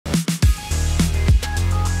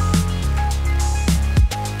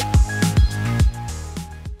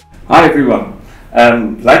everyone.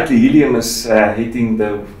 Lately helium is hitting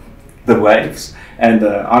the waves, and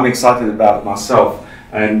I'm excited about it myself.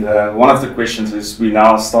 And one of the questions is we're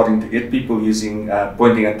now starting to get people using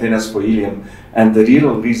pointing antennas for helium, and the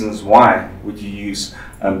real reasons why would you use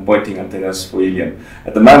pointing antennas for helium.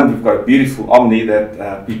 At the moment we've got a beautiful Omni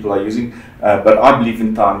that people are using, but I believe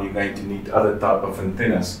in time you're going to need other type of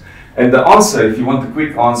antennas. And the answer, if you want a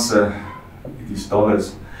quick answer, it is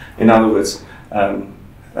dollars. In other words,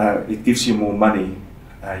 it gives you more money.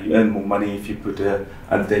 You earn more money if you put an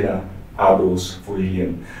antenna outdoors for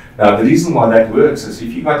helium. Now the reason why that works is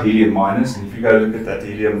if you've got helium miners, and if you go look at that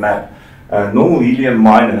helium map, normal helium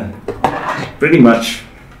miner pretty much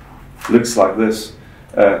looks like this.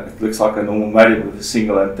 It looks like a normal modem with a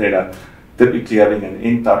single antenna, typically having an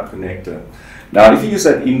N-type connector. Now if you use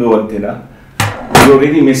that indoor antenna, you're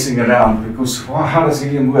already messing around, because well, how does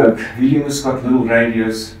helium work? Helium has got little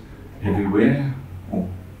radios everywhere, or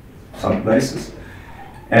some places,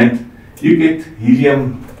 and you get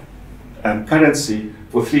helium currency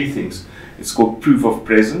for three things. It's called proof of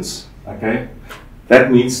presence. Okay,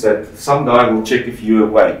 that means that some guy will check if you're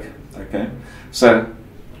awake. Okay, so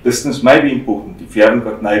distance may be important if you haven't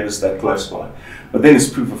got neighbors that close by, but then it's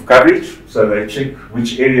proof of coverage, so they check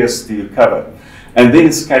which areas do you cover, and then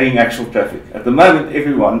it's carrying actual traffic. At the moment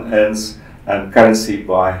everyone earns currency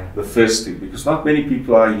by the first two, because not many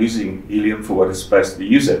people are using helium for what it's supposed to be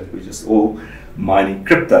used at. We're just all mining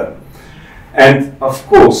crypto. And of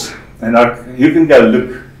course, you can go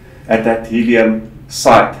look at that helium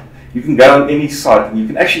site. You can go on any site and you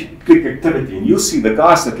can actually click activity, and you'll see the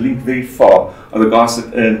guys that link very far are the guys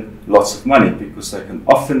that earn lots of money, because they can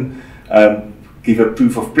often give a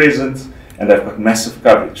proof of presence, and they've got massive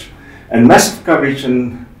coverage. And massive coverage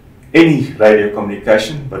in any radio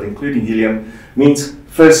communication, but including helium, means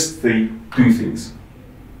first two things.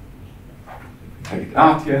 Take it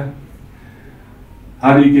out here.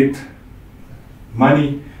 How do you get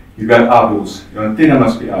money? You go outdoors. Your antenna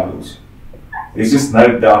must be outdoors. There's just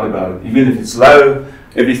no doubt about it. Even if it's low,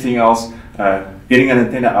 everything else, getting an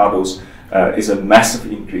antenna outdoors is a massive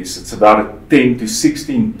increase. It's about a 10 to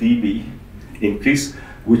 16 dB increase,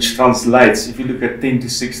 which translates, if you look at 10 to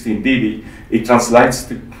 16 dB, it translates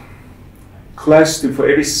to close to, for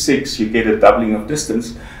every 6 you get a doubling of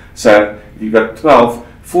distance. So you've got 12,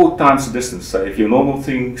 4 times the distance. So if your normal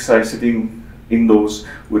thing, say sitting indoors,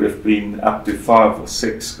 would have been up to 5 or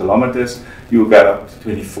 6 kilometers, you'll go up to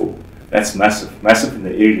 24. That's massive, massive in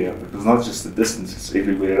the area, because not just the distance, it's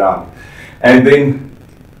everywhere around. And then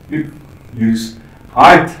you use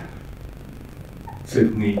height,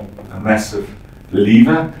 certainly a massive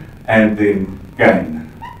lever, and then gain.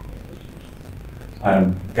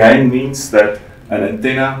 Gain means that an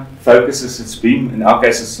antenna focuses its beam. In our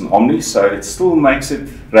case it's an Omni, so it still makes it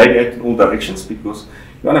radiate in all directions, because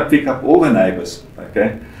you want to pick up all the neighbors.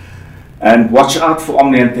 Okay, and watch out for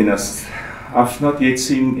Omni antennas. I've not yet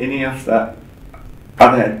seen any of the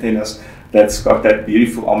other antennas that's got that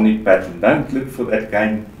beautiful Omni pattern. Don't look for that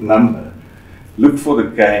gain number. Look for the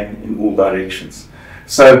gain in all directions.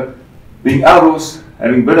 So being outdoors,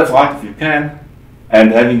 having a bit of height if you can,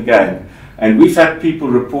 and having gain. And we've had people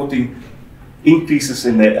reporting increases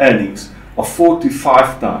in their earnings of 4 to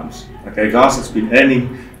 5 times. Okay, guys, it's been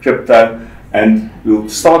earning crypto, and we'll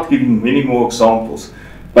start giving many more examples.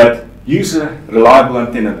 But use a reliable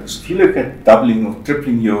antenna, because if you look at doubling or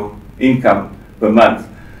tripling your income per month,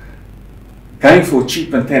 going for a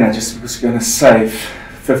cheap antenna just because you're going to save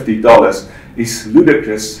 $50 is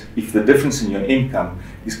ludicrous if the difference in your income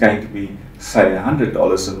is going to be, say, $100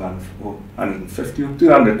 a month, or $150 or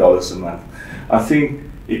 $200 a month. I think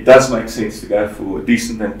it does make sense to go for a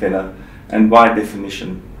decent antenna, and by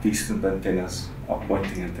definition, decent antennas are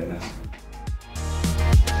pointing antennas.